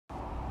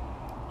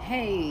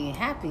Hey,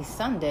 happy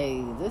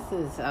Sunday. This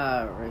is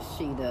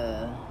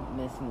Rashida,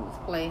 Miss Moose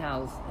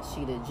Playhouse,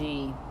 Rashida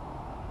G.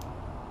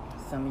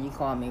 Some of you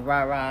call me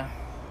Rara.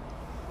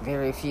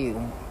 Very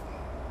few.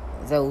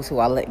 Those who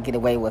I let get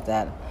away with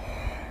that.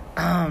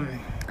 I'm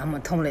going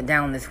to tone it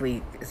down this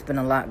week. It's been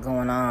a lot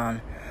going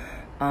on.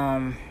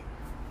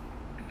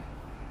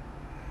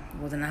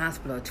 Was in the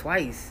hospital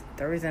twice.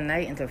 Thursday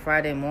night into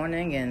Friday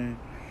morning, and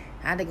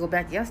I had to go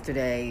back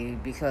yesterday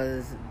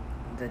because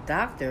the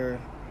doctor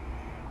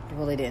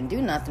really didn't do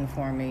nothing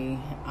for me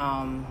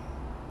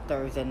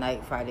Thursday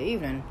night, Friday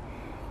evening,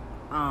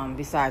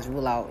 besides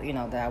rule out,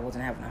 that I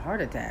wasn't having a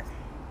heart attack.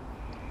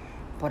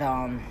 But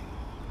I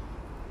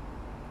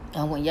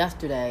went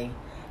yesterday,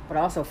 but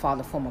I also filed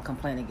a formal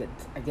complaint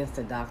against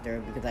the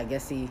doctor because I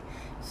guess he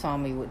saw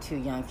me with two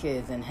young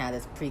kids and had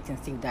this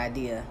preconceived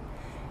idea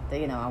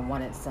that, I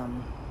wanted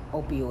some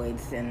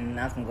opioids and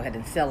I was going to go ahead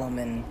and sell them,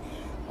 and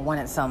I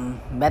wanted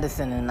some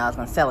medicine and I was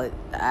going to sell it.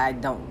 I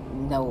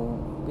don't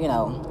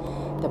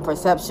know, the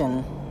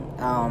perception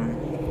was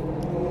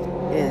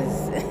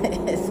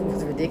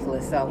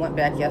ridiculous. So I went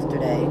back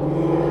yesterday.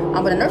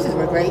 But the nurses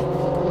were great.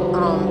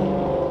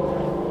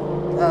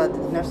 The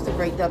nurses were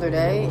great the other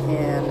day,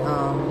 and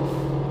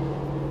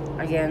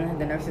again,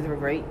 the nurses were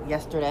great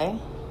yesterday.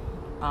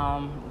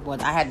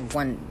 But I had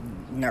one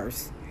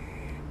nurse,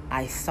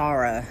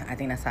 Isara, I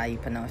think that's how you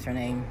pronounce her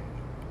name,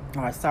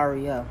 or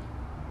Isaria.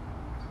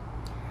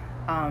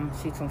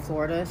 She's from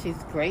Florida.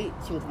 She's great.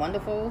 She was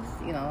wonderful,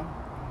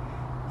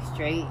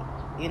 straight,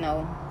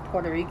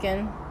 Puerto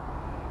Rican.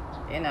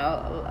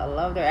 I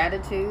loved her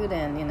attitude,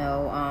 and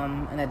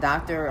and the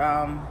doctor,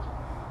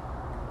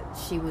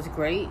 she was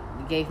great.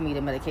 Gave me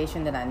the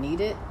medication that I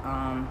needed.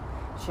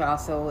 She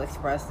also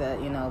expressed that,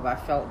 if I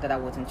felt that I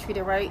wasn't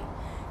treated right,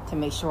 to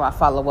make sure I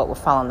follow what was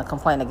filing the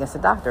complaint against the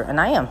doctor,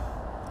 and I am.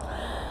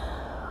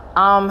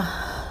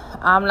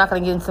 I'm not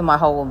going to get into my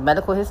whole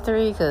medical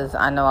history because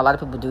I know a lot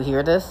of people do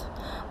hear this.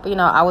 But,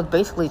 I was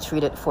basically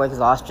treated for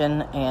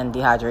exhaustion and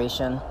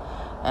dehydration.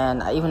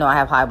 And even though I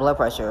have high blood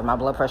pressure, my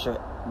blood pressure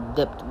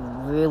dipped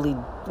really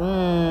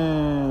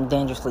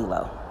dangerously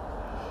low.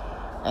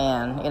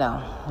 And,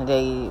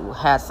 they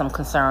had some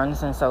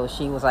concerns. And so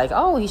she was like,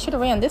 oh, he should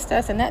have ran this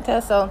test and that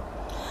test. So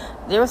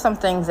there were some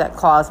things that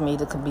caused me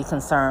to be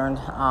concerned.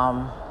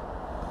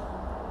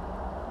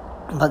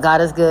 But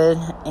God is good.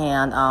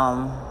 And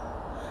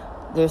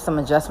there's some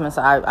adjustments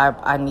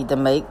I need to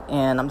make.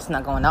 And I'm just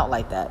not going out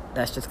like that.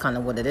 That's just kind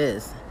of what it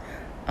is.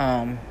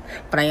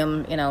 But I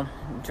am,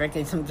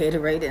 drinking some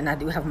Gatorade, and I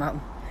do have my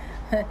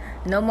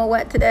no more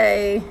wet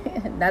today.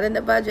 Not in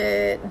the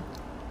budget.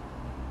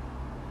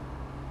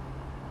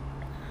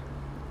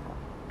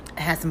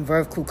 I had some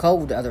Verve Cool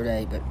Cold the other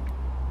day, but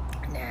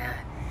nah.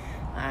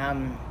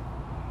 I'm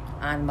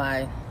on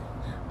my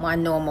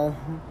normal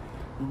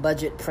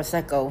budget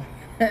Prosecco,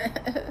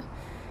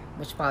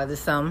 which probably is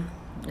some.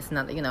 It's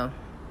not,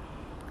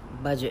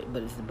 budget,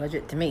 but it's a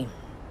budget to me.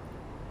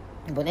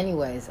 But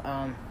anyways,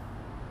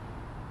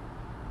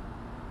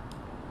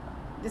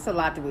 just a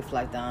lot to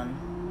reflect on.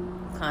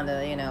 Kind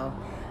of,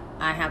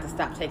 I have to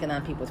stop taking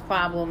on people's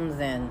problems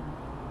and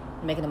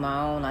making them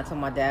my own. I told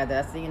my dad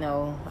that,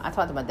 I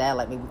talk to my dad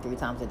like maybe 3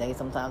 times a day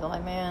sometimes. I'm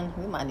like, man,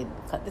 we might need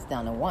to cut this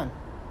down to 1.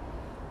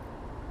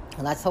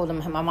 And I told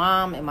him, my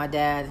mom and my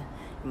dad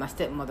and my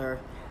stepmother,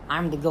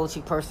 I'm the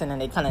go-to person,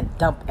 and they kind of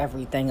dump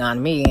everything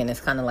on me. And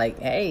it's kind of like,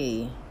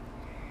 hey,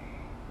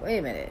 wait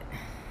a minute.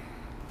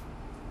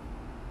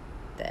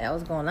 What the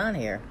hell's going on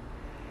here?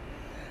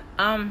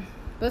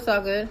 But it's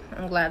all good.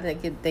 I'm glad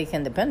they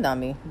can depend on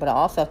me, but I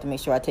also have to make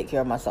sure I take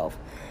care of myself.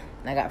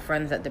 And I got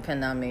friends that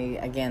depend on me.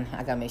 Again, I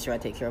got to make sure I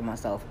take care of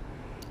myself.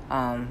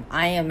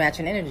 I am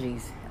matching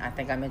energies. I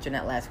think I mentioned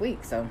that last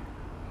week. So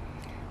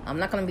I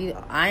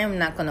am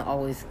not going to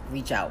always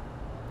reach out.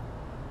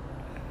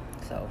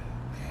 So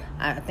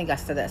I think I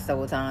said that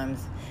several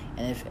times.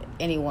 And if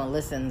anyone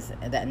listens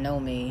that know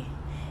me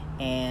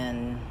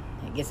and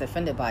gets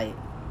offended by it,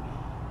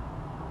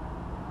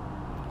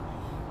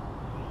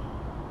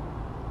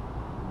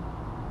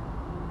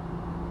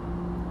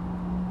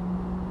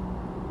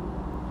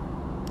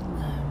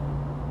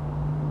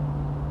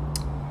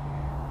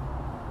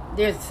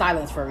 there's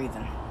silence for a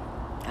reason.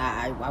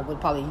 I would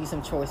probably use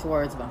some choice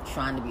words, but I'm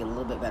trying to be a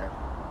little bit better.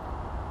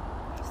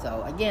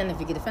 So again, if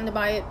you get offended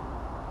by it,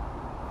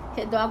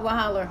 hit dog while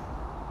holler.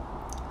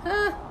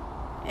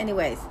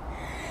 Anyways.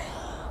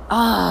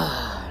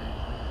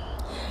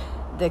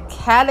 The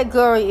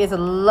category is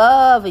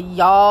love,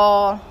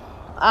 y'all.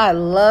 I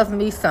love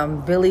me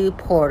some Billy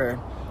Porter.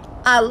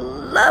 I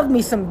love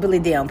me some Billy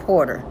damn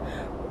Porter.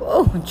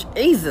 Oh,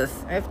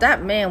 Jesus. If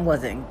that man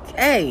wasn't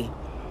gay.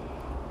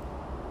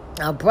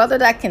 A brother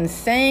that can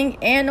sing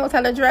and knows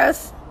how to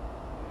dress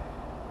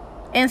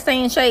and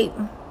stay in shape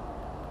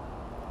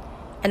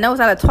and knows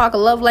how to talk a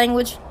love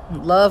language.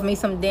 Love me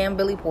some damn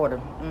Billy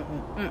Porter.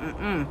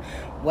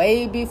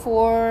 Way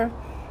before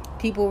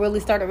people really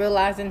started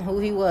realizing who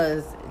he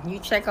was. You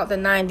check out the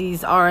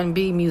 90s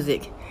R&B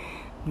music.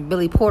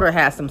 Billy Porter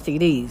has some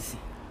CDs.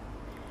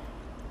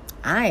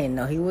 I didn't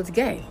know he was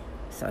gay.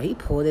 So he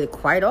pulled it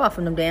quite off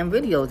from them damn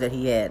videos that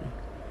he had.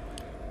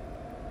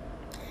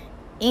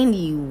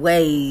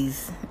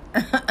 Anyways,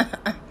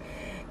 the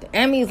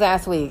Emmys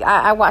last week,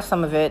 I watched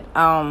some of it.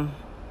 Wow.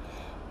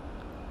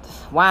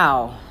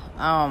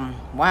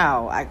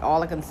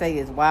 All I can say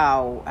is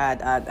wow.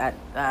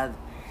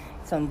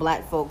 Some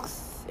black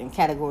folks in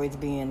categories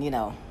being, it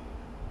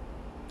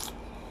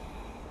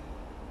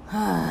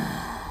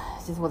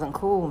just wasn't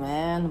cool,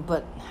 man.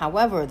 But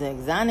however, the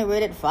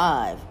exonerated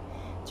 5,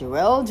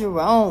 Jharrel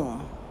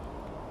Jerome,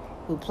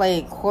 who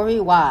played Corey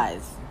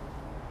Wise,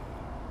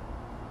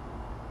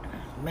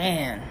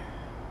 man,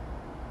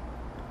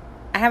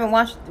 I haven't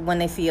watched When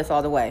They See Us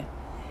All the Way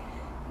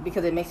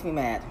because it makes me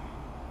mad,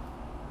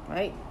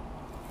 right?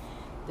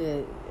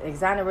 The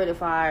Exonerated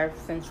 5,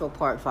 Central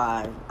Park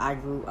 5, I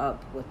grew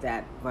up with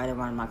that right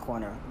around my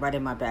corner, right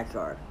in my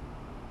backyard.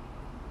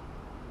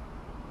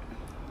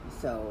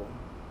 So,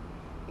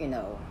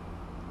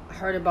 I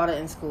heard about it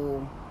in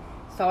school,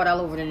 saw it all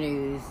over the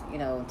news.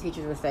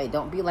 Teachers would say,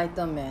 don't be like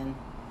them and,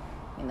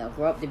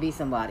 grow up to be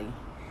somebody.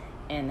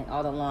 And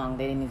all along,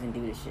 they didn't even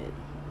do this shit.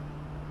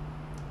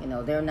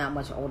 They're not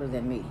much older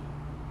than me.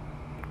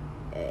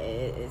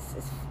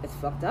 It's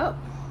fucked up.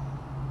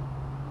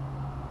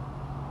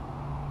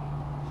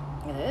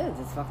 It is.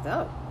 It's fucked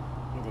up.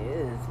 It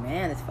is.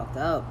 Man, it's fucked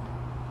up.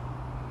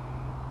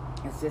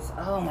 It's just,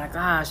 oh my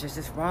gosh, it's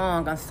just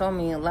wrong on so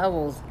many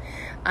levels.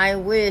 I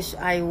wish.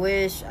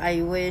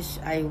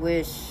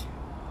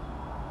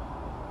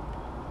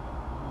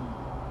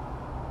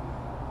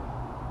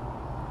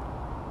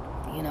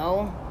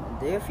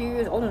 They're a few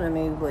years older than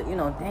me, but,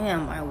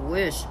 damn, I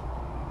wish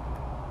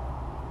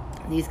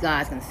these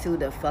guys can sue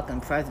the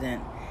fucking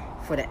president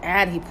for the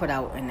ad he put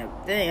out in the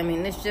thing. I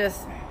mean, it's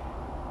just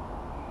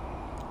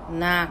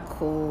not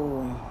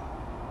cool.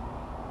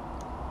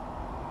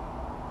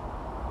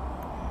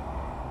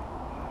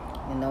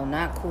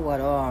 Not cool at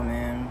all,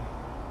 man.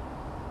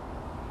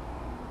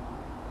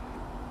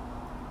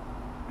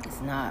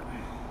 It's not.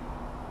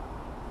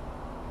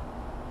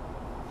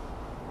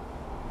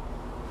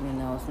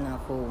 It's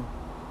not cool.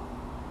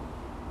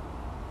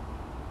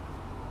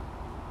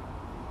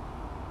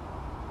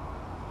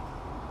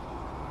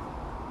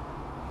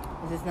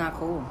 It's just not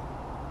cool.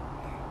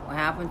 What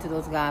happened to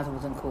those guys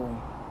wasn't cool.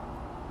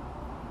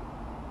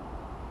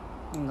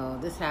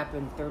 This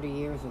happened 30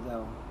 years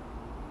ago.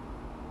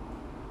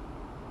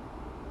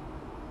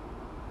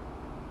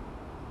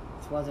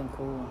 This wasn't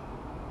cool.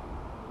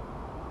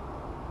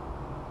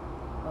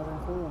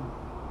 Wasn't cool.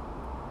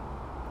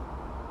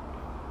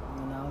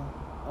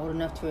 Old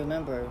enough to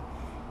remember.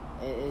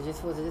 It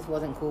just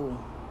wasn't cool.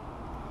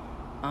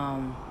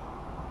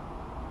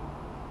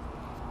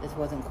 This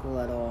wasn't cool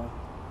at all.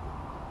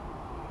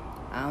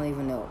 I don't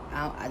even know.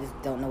 I just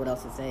don't know what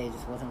else to say. It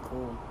just wasn't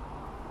cool.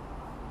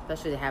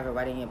 Especially to have it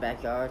right in your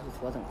backyard. It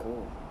just wasn't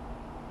cool.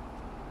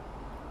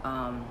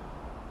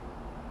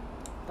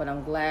 But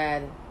I'm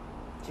glad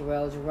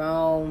Jharrel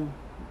Jerome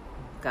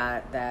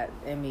got that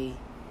Emmy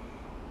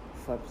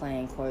for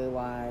playing Corey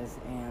Wise.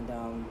 And,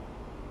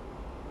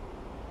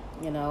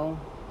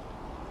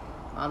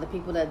 all the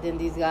people that did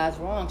these guys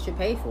wrong should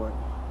pay for it.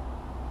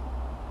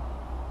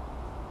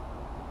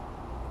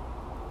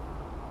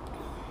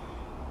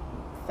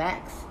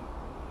 Facts.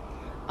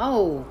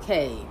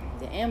 Okay,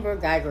 the Amber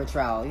Geiger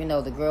trial.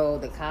 The girl,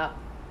 the cop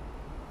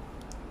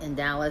in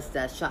Dallas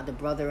that shot the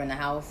brother in the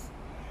house.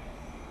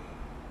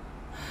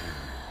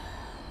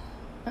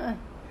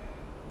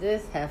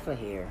 This heifer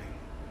here.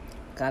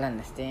 Gotta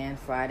understand,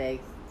 Friday,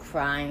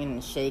 crying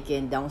and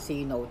shaking. Don't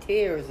see no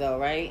tears though,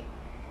 right?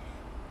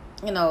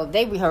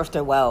 They rehearsed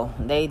her well.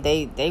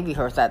 They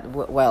rehearsed that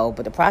well,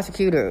 but the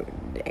prosecutor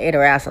ate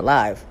her ass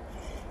alive.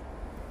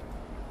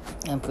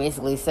 And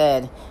basically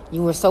said,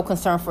 you were so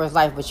concerned for his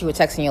life, but you were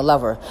texting your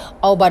lover.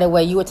 Oh, by the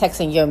way, you were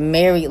texting your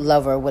married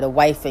lover with a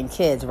wife and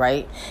kids,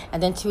 right?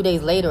 And then 2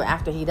 days later,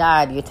 after he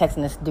died, you're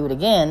texting this dude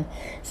again,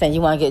 saying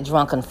you want to get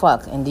drunk and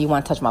fuck, and do you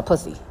want to touch my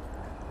pussy?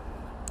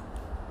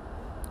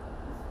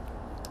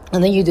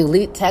 And then you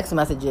delete text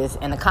messages,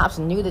 and the cops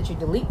knew that you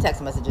delete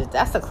text messages.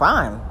 That's a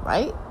crime,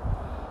 right?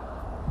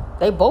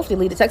 They both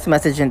deleted text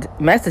messages, and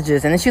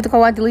then she was like,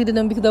 oh, I deleted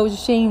them because I was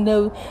ashamed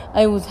that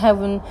I was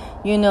having,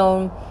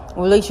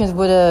 relations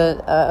with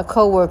a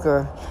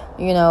coworker,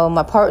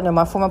 my partner,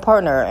 my former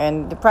partner.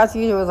 And the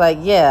prosecutor was like,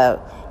 yeah,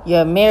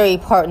 you're a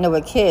married partner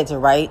with kids,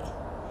 right?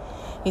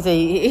 He said,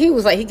 he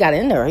was like, he got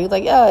in there. He was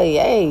like,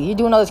 hey, you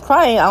doing all this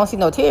crying? I don't see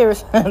no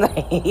tears.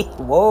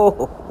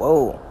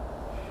 Whoa.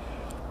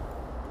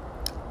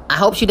 I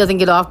hope she doesn't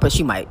get off, but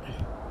she might.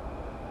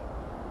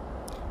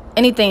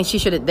 Anything they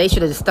should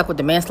have just stuck with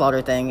the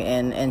manslaughter thing,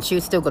 and she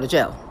would still go to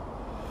jail.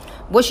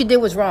 What she did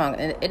was wrong,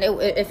 and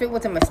if it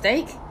was a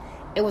mistake,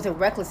 it was a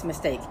reckless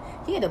mistake.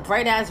 He had a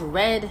bright ass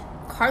red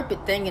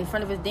carpet thing in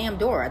front of his damn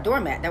door, a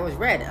doormat that was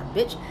red.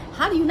 Bitch,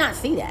 how do you not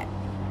see that?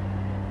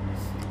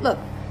 Look,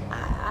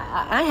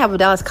 I have a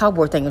Dallas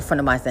Cowboy thing in front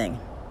of my thing,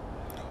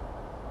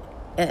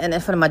 and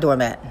in front of my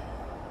doormat.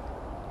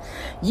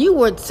 You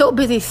were so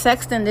busy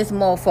sexting this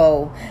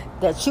mofo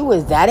that you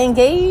was that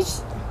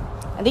engaged.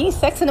 And then you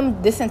sexing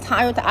him this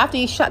entire time after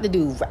you shot the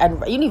dude. And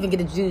you didn't even get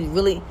the dude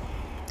really.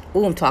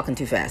 Ooh, I'm talking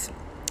too fast.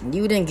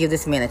 You didn't give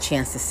this man a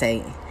chance to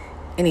say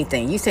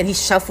anything. You said he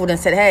shuffled and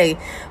said, hey,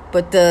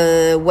 but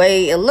the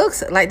way it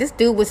looks like this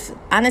dude was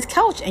on his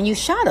couch and you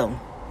shot him.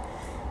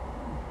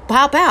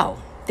 Pow, pow.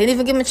 They didn't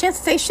even give him a chance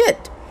to say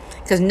shit.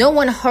 Because no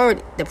one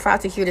heard, the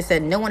prosecutor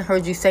said, no one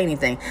heard you say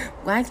anything.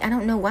 Why? I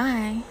don't know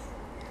why.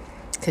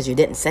 Because you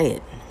didn't say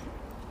it.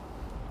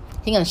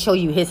 He's going to show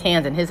you his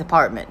hands in his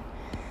apartment.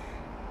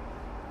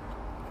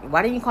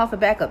 Why didn't you call for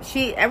backup?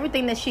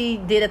 Everything that she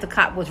did at the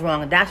cop was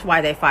wrong. That's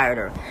why they fired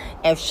her.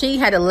 If she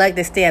had a leg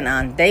to stand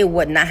on, they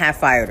would not have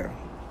fired her.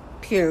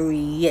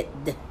 Period.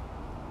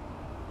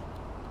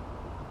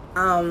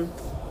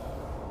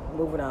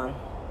 Moving on.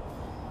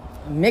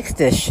 Mixed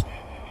dish.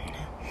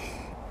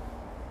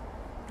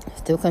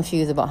 Still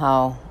confused about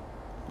how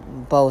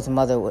Bo's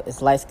mother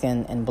is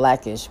light-skinned and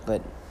blackish,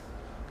 but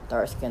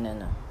dark-skinned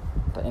and...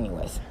 But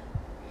anyways.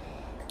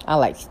 I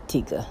like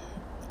Tika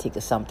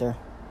Sumpter.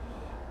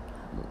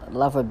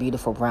 Love her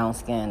beautiful brown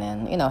skin.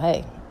 And,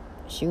 hey,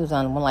 she was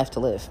on One Life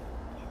to Live.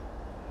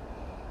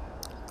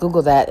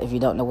 Google that if you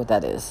don't know what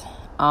that is.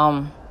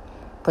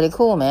 Pretty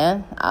cool,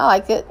 man. I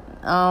like it.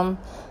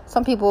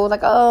 Some people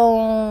like,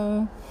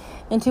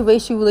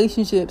 interracial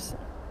relationships.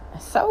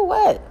 So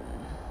what?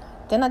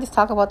 Didn't I just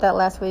talk about that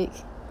last week?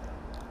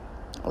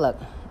 Look,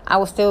 I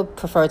would still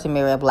prefer to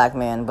marry a black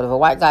man, but if a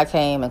white guy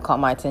came and caught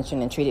my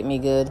attention and treated me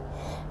good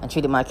and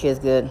treated my kids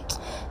good,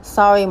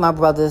 sorry, my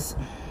brothers.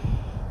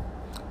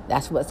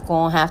 That's what's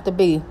going to have to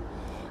be.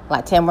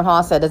 Like Tamron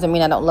Hall said, doesn't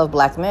mean I don't love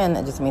black men.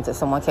 It just means that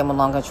someone came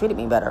along and treated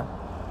me better.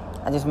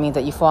 It just means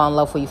that you fall in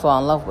love with who you fall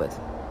in love with.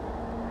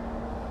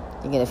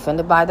 You get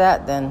offended by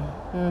that, then,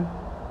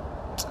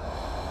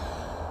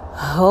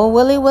 oh,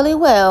 willy,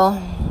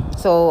 well.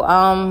 So,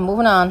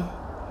 moving on.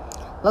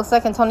 Looks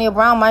like Antonio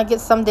Brown might get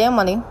some damn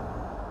money.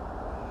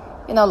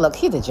 Look,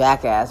 he's a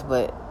jackass,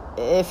 but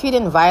if he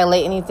didn't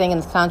violate anything in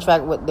his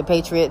contract with the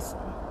Patriots,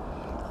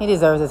 he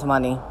deserves his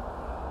money.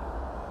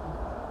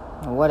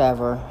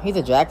 Whatever. He's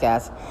a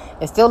jackass.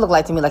 It still looked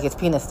like to me like his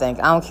penis stink.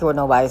 I don't care what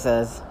nobody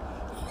says.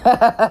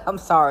 I'm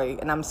sorry,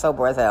 and I'm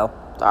sober as hell.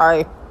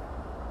 Sorry.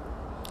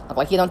 Look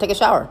like he don't take a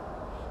shower.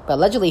 But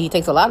allegedly he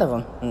takes a lot of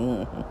them.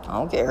 I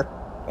don't care.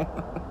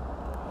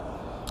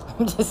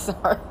 I'm just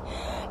sorry.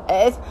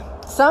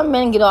 Some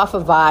men get off a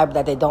vibe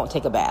that they don't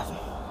take a bath.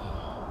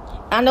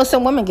 I know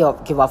some women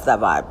give off that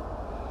vibe.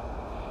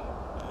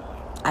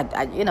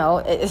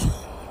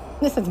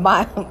 This is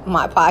my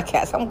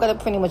podcast. I'm going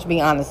to pretty much be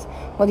honest,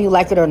 whether you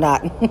like it or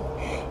not.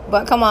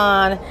 But come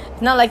on.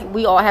 It's not like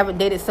we all haven't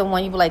dated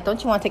someone. You be like,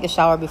 don't you want to take a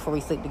shower before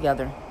we sleep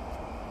together?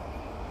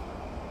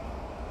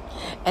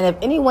 And if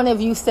any one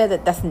of you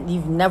said that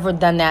you've never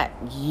done that,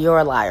 you're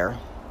a liar.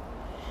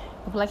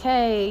 You'll be like,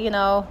 hey, you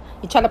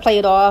try to play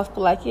it off.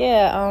 But like,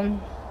 yeah,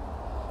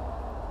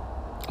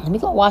 let me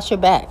go wash your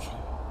back.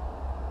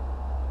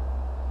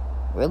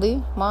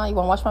 Really? Ma, you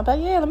want to wash my back?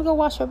 Yeah, let me go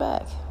wash your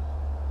back.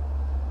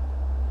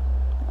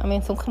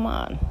 So come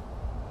on.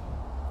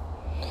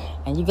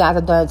 And you guys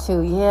are done it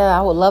too. Yeah,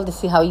 I would love to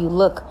see how you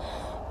look,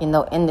 in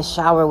the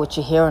shower with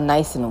your hair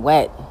nice and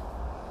wet.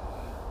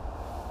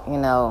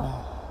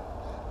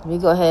 Let me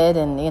go ahead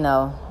and,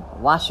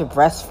 wash your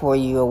breasts for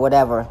you or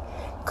whatever.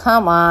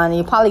 Come on.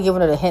 You're probably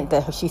giving her the hint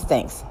that she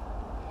stinks.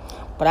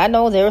 But I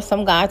know there are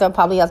some guys that are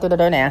probably out there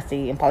that are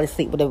nasty and probably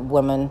sleep with a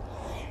woman,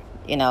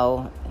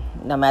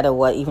 no matter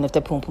what, even if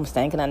their poom poom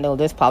stink. And I know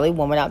there's probably a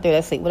woman out there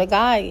that sleep with a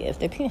guy if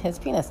his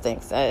penis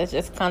stinks. It's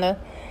just kind of,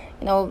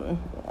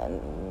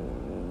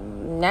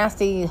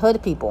 nasty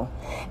hood people.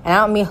 And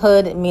I don't mean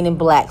hood meaning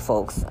black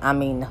folks. I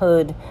mean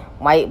hood,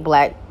 white,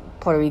 black,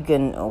 Puerto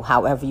Rican, or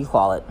however you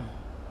call it.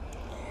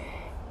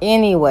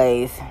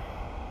 Anyways,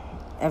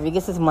 if he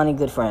gets his money,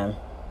 good for him.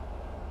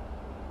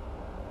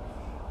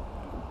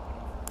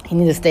 He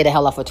needs to stay the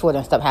hell off of Twitter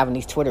and stop having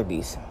these Twitter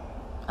abuse.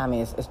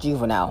 It's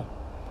juvenile.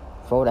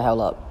 Throw the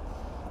hell up.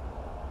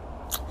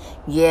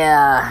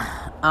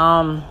 Yeah.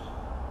 Trying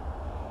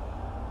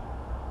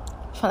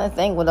to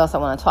think what else I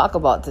want to talk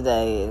about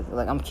today.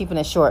 Like, I'm keeping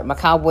it short. My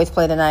Cowboys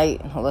play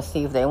tonight. Let's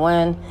see if they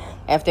win.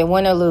 If they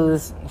win or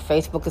lose,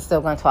 Facebook is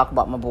still going to talk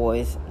about my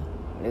boys.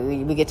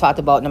 We get talked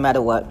about no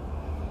matter what.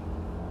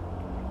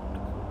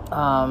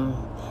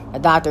 The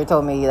doctor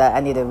told me that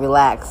I need to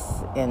relax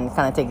and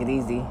kind of take it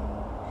easy.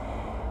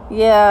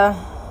 Yeah.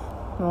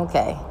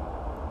 Okay.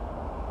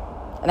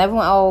 And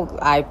everyone,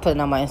 I put it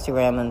on my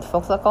Instagram, and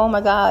folks like, oh my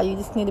God, you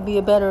just need to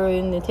be better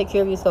and take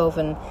care of yourself.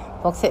 And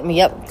folks hit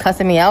me up,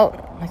 cussing me out.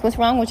 Like, what's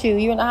wrong with you?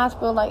 You're in the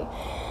hospital? Like,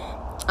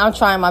 I'm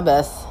trying my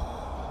best.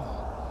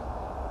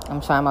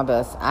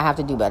 I have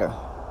to do better.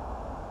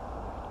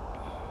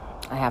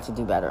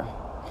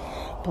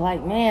 But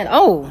like, man,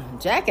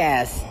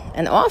 Jackass,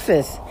 an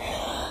Office.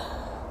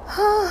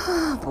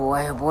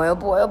 Boy.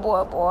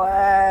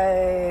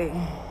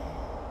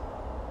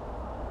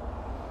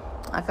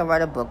 I could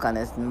write a book on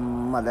this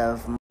mother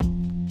of...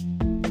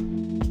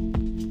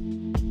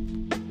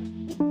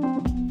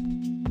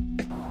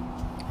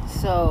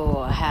 So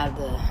I had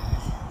to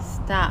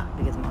stop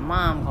because my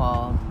mom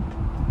called.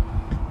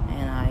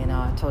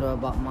 told her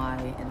about my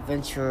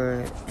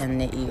adventure in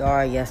the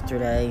ER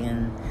yesterday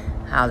and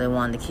how they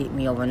wanted to keep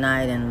me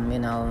overnight,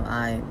 and,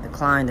 I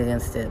declined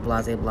against it,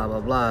 blah, blah, blah,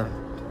 blah.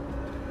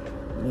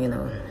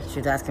 She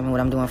was asking me what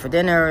I'm doing for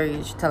dinner.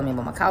 She's telling me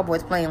about my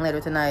Cowboys playing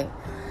later tonight,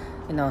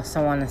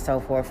 so on and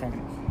so forth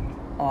and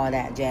all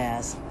that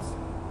jazz.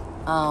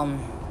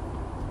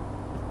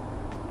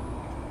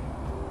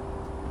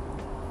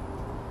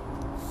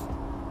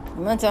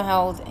 Mental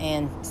health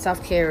and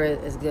self-care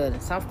is good.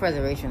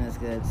 Self-preservation is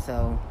good.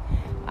 So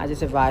I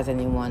just advise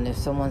anyone, if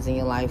someone's in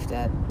your life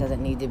that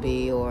doesn't need to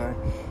be, or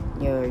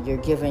you're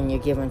giving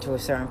to a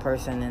certain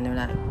person and you're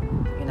not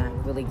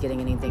really getting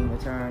anything in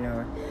return,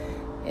 or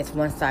it's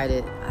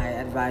one-sided, I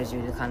advise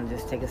you to kind of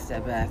just take a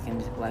step back and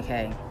just be like,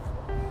 hey,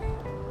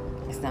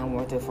 it's not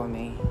worth it for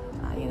me.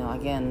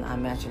 Again,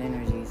 I'm matching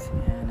energies,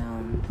 and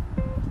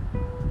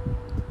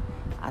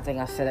I think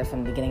I've said it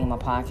from the beginning of my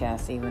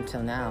podcast even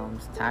till now. I'm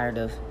just tired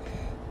of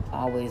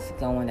always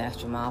going the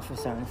extra mile for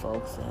certain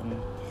folks,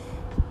 and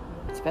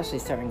especially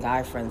certain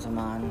guy friends of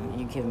mine.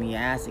 You give me your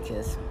ass to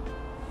kiss.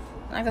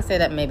 I can say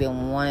that maybe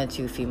one or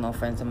two female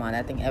friends of mine.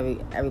 I think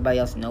everybody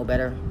else know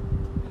better.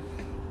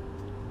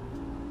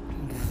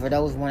 For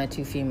those one or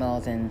two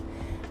females, and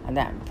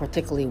that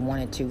particularly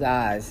one or two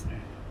guys,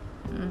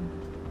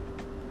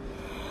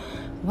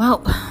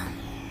 well,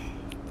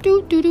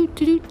 do do do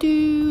do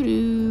do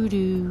do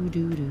do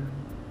do do.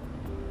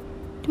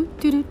 Do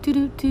do do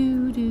do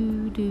do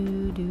do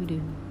do do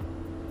do.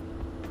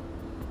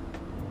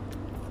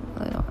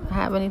 I don't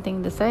have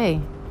anything to say.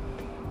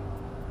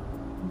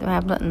 Don't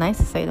have nothing nice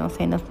to say. Don't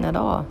say nothing at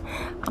all.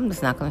 I'm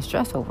just not going to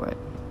stress over it.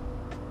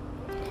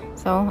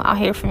 So I'll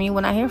hear from you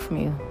when I hear from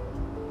you.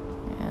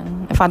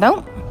 And if I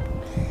don't,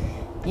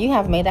 you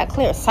have made that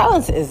clear.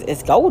 Silence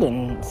is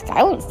golden.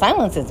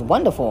 Silence is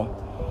wonderful.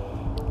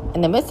 In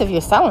the midst of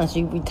your silence,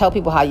 you tell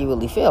people how you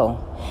really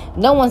feel.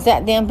 No one's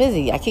that damn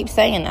busy. I keep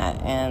saying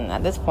that. And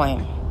at this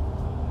point,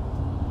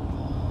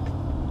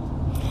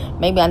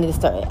 maybe I need to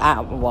start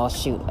out. Well,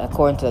 shoot,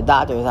 according to the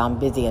doctors, I'm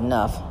busy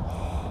enough.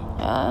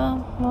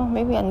 Well,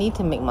 maybe I need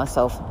to make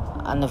myself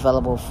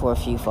unavailable for a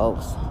few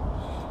folks.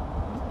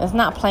 It's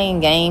not playing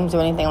games or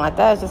anything like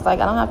that. It's just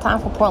like I don't have time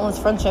for pointless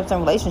friendships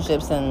and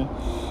relationships and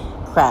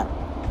crap.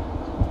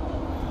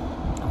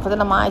 I put it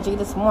on my IG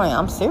this morning.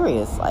 I'm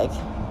serious. Like,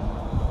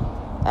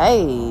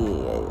 hey,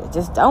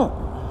 just don't.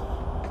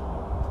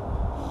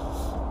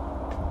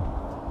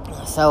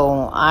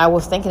 So I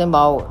was thinking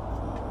about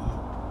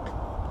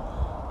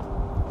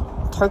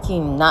turkey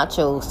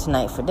nachos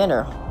tonight for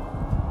dinner.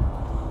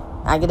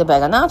 I get a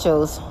bag of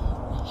nachos.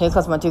 Here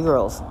comes my two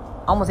girls.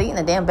 Almost eating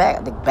the damn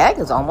bag. The bag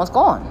is almost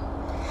gone.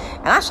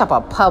 And I shop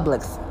at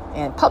Publix.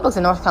 And Publix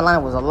in North Carolina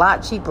was a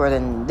lot cheaper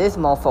than this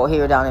mofo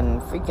here down in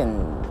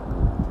freaking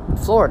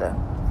Florida.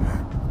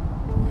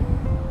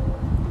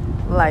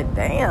 Like,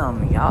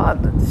 damn, y'all,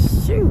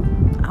 shoot.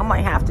 I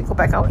might have to go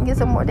back out and get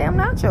some more damn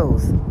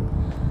nachos.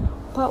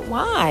 But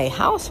why?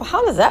 How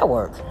does that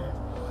work?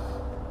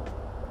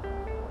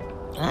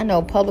 And I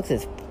know Publix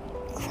is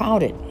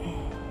crowded.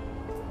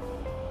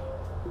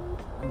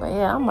 But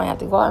yeah, I might have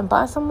to go out and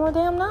buy some more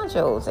damn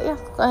nachos. Yeah,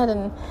 go ahead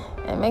and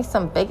make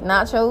some baked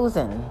nachos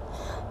and,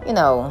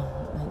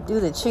 do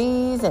the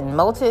cheese and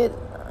melt it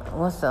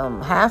with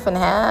some half and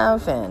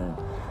half. And,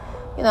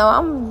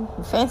 I'm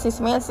fancy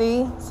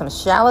smancy, some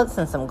shallots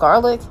and some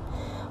garlic.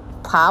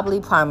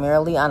 Probably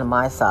primarily on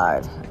my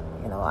side.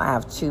 I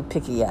have two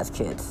picky ass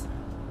kids.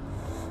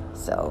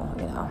 So,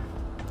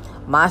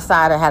 my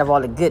side I have all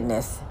the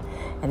goodness.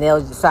 And their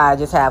side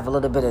just have a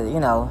little bit of,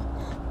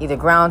 either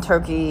ground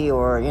turkey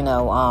or,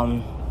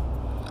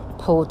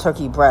 pulled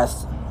turkey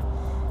breast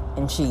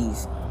and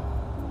cheese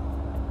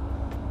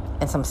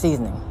and some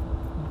seasoning.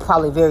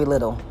 Probably very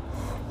little.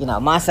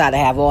 My side I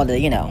have all the,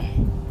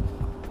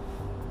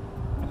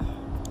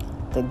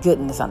 the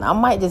goodness on it. I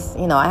might just,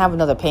 I have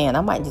another pan.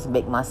 I might just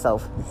make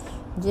myself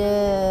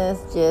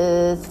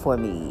just for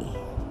me.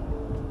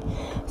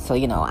 So,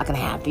 I can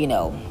have,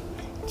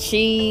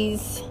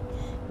 cheese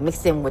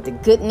mixed in with the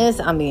goodness.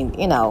 I mean,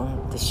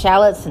 the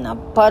shallots and the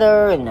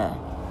butter and the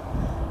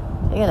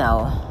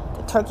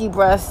turkey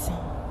breast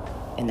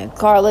and the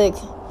garlic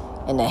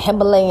and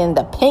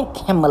the pink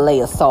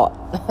Himalaya salt.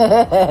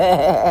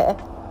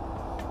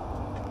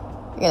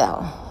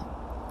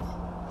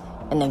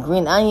 And the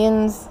green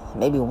onions,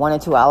 maybe 1 or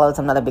 2 olives.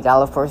 I'm not a big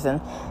olive person.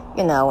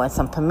 And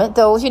some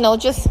pimentos,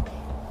 just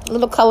a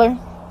little color.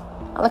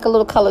 I like a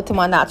little color to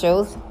my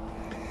nachos.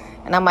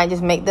 And I might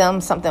just make them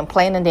something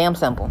plain and damn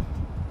simple.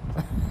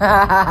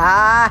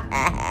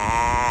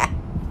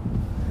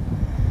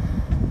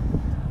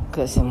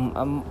 Because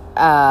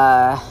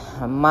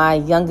my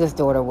youngest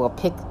daughter will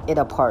pick it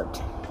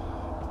apart.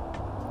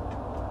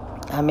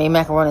 I made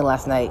macaroni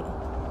last night.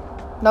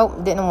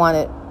 Nope, didn't want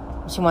it.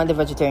 She wanted the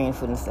vegetarian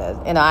food instead.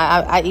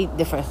 I eat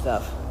different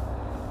stuff.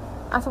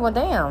 I said, well,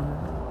 damn.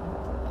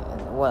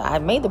 Well, I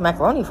made the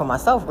macaroni for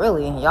myself,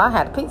 really. Y'all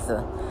had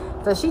pizza.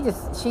 So she's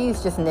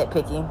just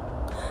nitpicky.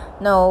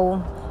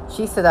 No,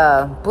 she said,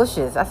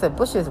 bushes. I said,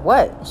 bushes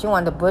what? She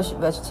wanted the bush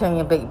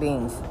vegetarian baked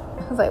beans.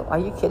 I was like, are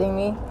you kidding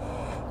me?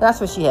 That's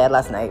what she had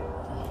last night.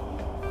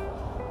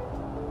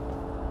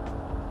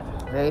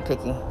 Very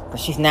picky. But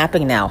she's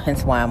napping now,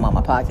 hence why I'm on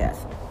my podcast.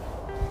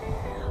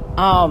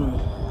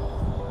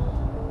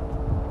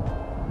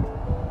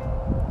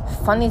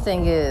 Funny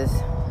thing is,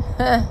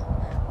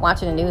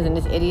 watching the news and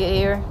this idiot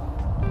here,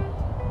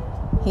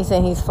 he's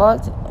saying he's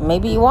fucked.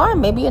 Maybe you are,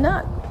 maybe you're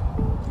not.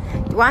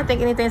 Do I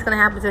think anything's going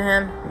to happen to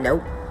him?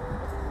 Nope.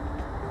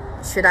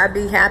 Should I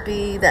be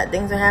happy that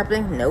things are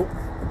happening? Nope.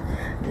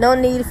 No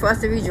need for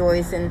us to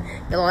rejoice and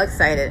get all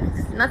excited.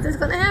 Nothing's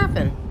going to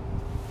happen.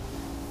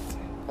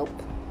 Nope.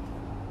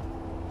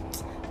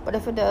 But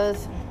if it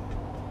does,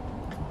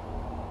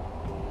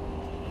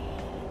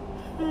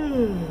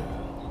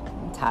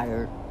 I'm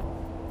tired.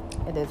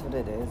 It is what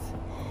it is.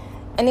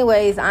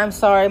 Anyways, I'm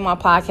sorry my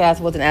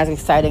podcast wasn't as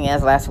exciting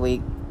as last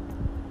week.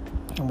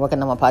 I'm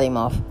working on my potty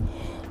mouth.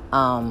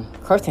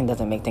 Cursing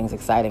doesn't make things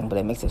exciting, but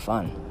it makes it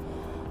fun.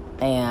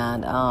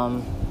 And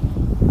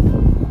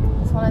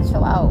just want to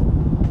chill out.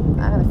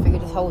 I gotta figure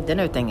this whole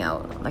dinner thing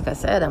out. Like I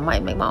said, I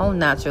might make my own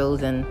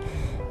nachos and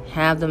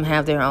have them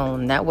have their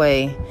own. That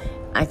way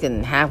I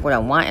can have what I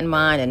want in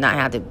mind and not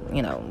have to,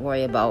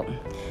 worry about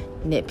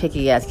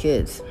nitpicky ass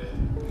kids.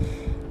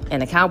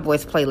 And the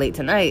Cowboys play late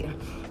tonight.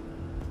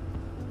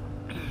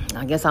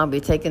 I guess I'll be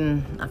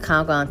taking a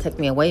Congo and take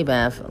me a away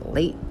bath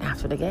late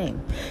after the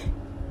game.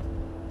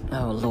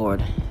 Oh,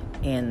 Lord.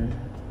 And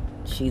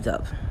she's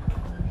up.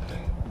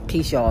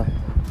 Peace, y'all.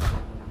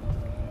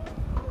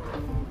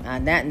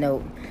 On that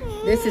note,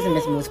 this is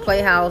Miss Moose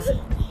Playhouse.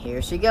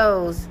 Here she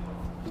goes.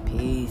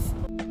 Peace.